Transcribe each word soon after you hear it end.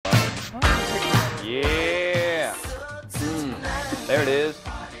Yeah. There it is.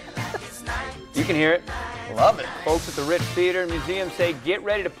 You can hear it. Love it. Folks at the Ritz Theatre and Museum say get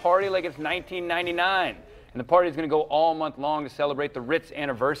ready to party like it's 1999. And the party is going to go all month long to celebrate the Ritz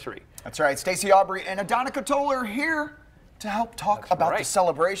anniversary. That's right. Stacey Aubrey and Adonica Toller are here to help talk about the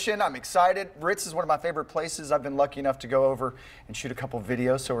celebration. I'm excited. Ritz is one of my favorite places. I've been lucky enough to go over and shoot a couple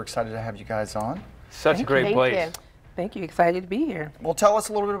videos, so we're excited to have you guys on. Such a great place. Thank you. Excited to be here. Well, tell us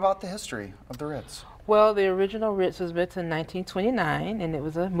a little bit about the history of the Ritz. Well, the original Ritz was built in 1929, and it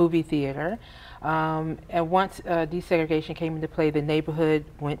was a movie theater. And once desegregation came into play, the neighborhood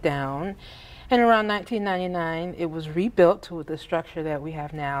went down. And around 1999, it was rebuilt to the structure that we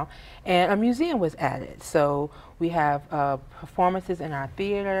have now, and a museum was added. So we have performances in our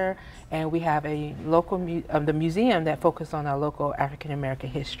theater, and we have a local the museum that focuses on our local African American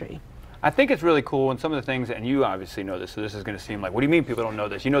history. I think it's really cool, and some of the things, and you obviously know this, so this is going to seem like, what do you mean people don't know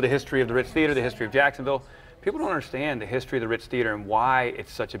this? You know the history of the Ritz Theatre, the history of Jacksonville. People don't understand the history of the Ritz Theatre and why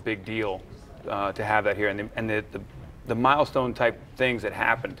it's such a big deal to have that here, and the milestone type things that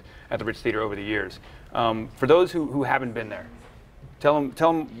happened at the Ritz Theatre over the years. For those who haven't been there, tell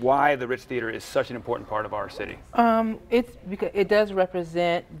them why the Ritz Theatre is such an important part of our city. It's because it does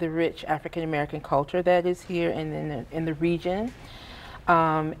represent the rich African American culture that is here and in the region.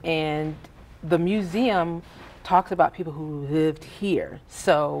 And the museum talks about people who lived here.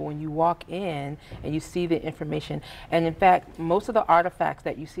 So when you walk in and you see the information, and in fact, most of the artifacts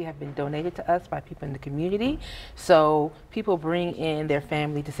that you see have been donated to us by people in the community. So people bring in their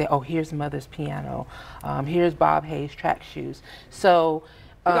family to say, oh, here's Mother's piano, here's Bob Hayes' track shoes. So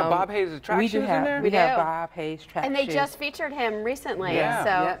we got Bob Hayes' track shoes in there? We have Bob Hayes track shoes. And they just featured him recently.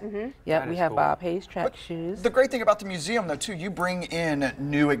 Yeah. So, yeah, we have Bob Hayes track shoes. The great thing about the museum, though, too, you bring in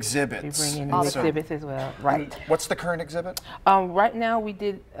new exhibits. We bring in new exhibits as well. Right. What's the current exhibit? Right now, we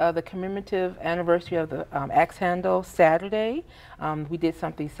did the commemorative anniversary of the axe handle Saturday. We did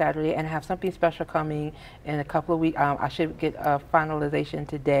something Saturday and have something special coming in a couple of weeks. I should get a finalization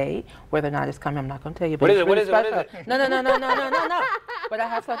today. Whether or not it's coming, I'm not going to tell you. But what is it? No. But I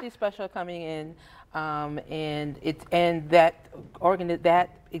have something special coming in, and that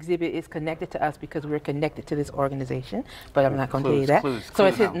exhibit is connected to us because we're connected to this organization. But I'm not going to tell you that. So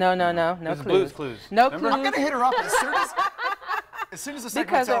it's no clues. Clues. No clues. I'm going to hit her up as soon as the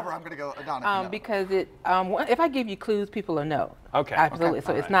segment's over. I'm going to go, Adonica. Because if I give you clues, people will know. Okay. Absolutely. Okay.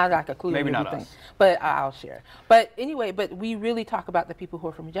 So it's not like a clue. Maybe not thing. us. But I'll share. But anyway, we really talk about the people who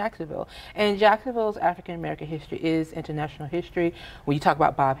are from Jacksonville. And Jacksonville's African American history is international history. When you talk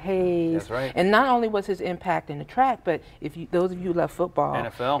about Bob Hayes. That's right. And not only was his impact in the track, but those of you who love football,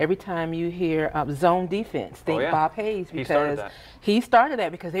 NFL. Every time you hear zone defense, think Bob Hayes, because he started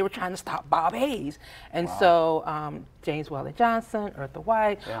that because they were trying to stop Bob Hayes. And so James Weller Johnson, Eartha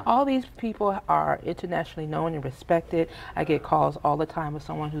White, all these people are internationally known and respected. I get calls all the time with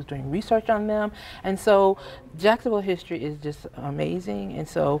someone who's doing research on them. And so Jacksonville history is just amazing. And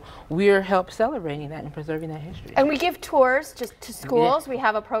so we're celebrating that and preserving that history. And we give tours just to schools. We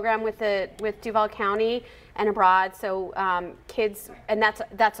have a program with Duval County and abroad. So kids, and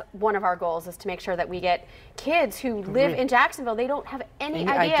that's one of our goals, is to make sure that we get kids who live in Jacksonville. They don't have any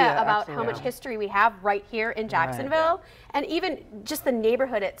idea about how much history we have right here in Jacksonville. And even just the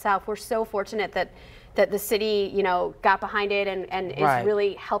neighborhood itself. We're so fortunate that the city, got behind it and is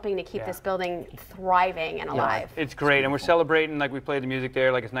really helping to keep this building thriving and alive. It's great, and we're celebrating like we played the music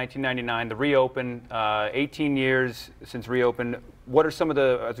there, like it's 1999, the reopen, 18 years since reopened. What are some of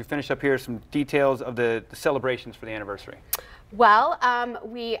as we finish up here, some details of the celebrations for the anniversary? Well,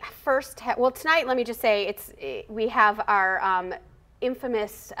 we first, tonight, let me just say, we have our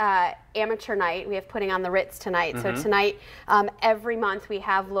infamous amateur night. We have putting on the Ritz tonight. So tonight, every month we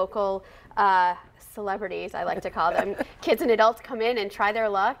have local celebrities, I like to call them. Kids and adults come in and try their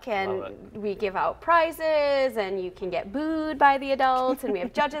luck, and we give out prizes, and you can get booed by the adults, and we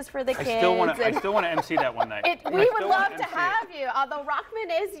have judges for the kids. I still want to MC that one night. We would love to have you, although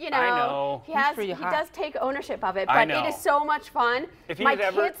Rockman is, he does take ownership of it, but it is so much fun. My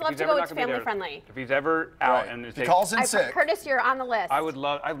kids love to go. It's family friendly. If he's ever out and he calls in sick. Curtis, you're on the list.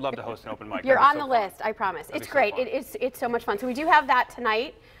 I'd love to host an open mic. You're on the list, I promise. It's great. It's so much fun. So we do have that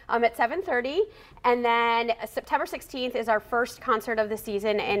tonight. At 7:30, and then September 16th is our first concert of the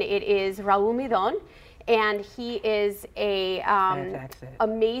season, and it is Raul Midon, and he is a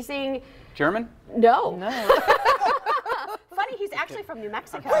amazing German. No. Funny, he's actually from New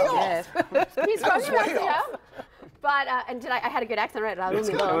Mexico. Yes. He's from New Mexico. But and I had a good accent, right? Raul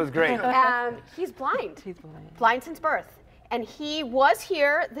Midon. It was great. He's blind. He's blind. Blind since birth. And he was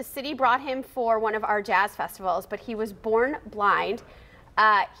here. The city brought him for one of our jazz festivals, but he was born blind.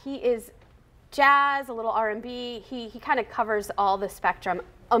 He is jazz, a little R&B. He kind of covers all the spectrum.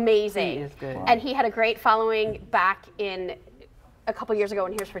 Amazing. He is good. And he had a great following back in a couple years ago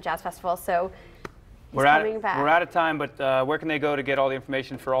when he was for Jazz Festival. So he's coming back. We're out of time, but where can they go to get all the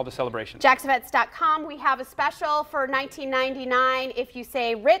information for all the celebrations? JacksEvents.com. We have a special for $19.99. If you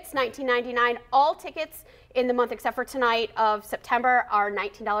say Ritz $19.99, all tickets in the month except for tonight of September are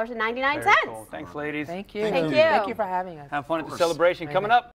 $19.99. Very cool. Thanks, ladies. Thank you. Thank you. Thank you for having us. Have fun at the celebration coming up.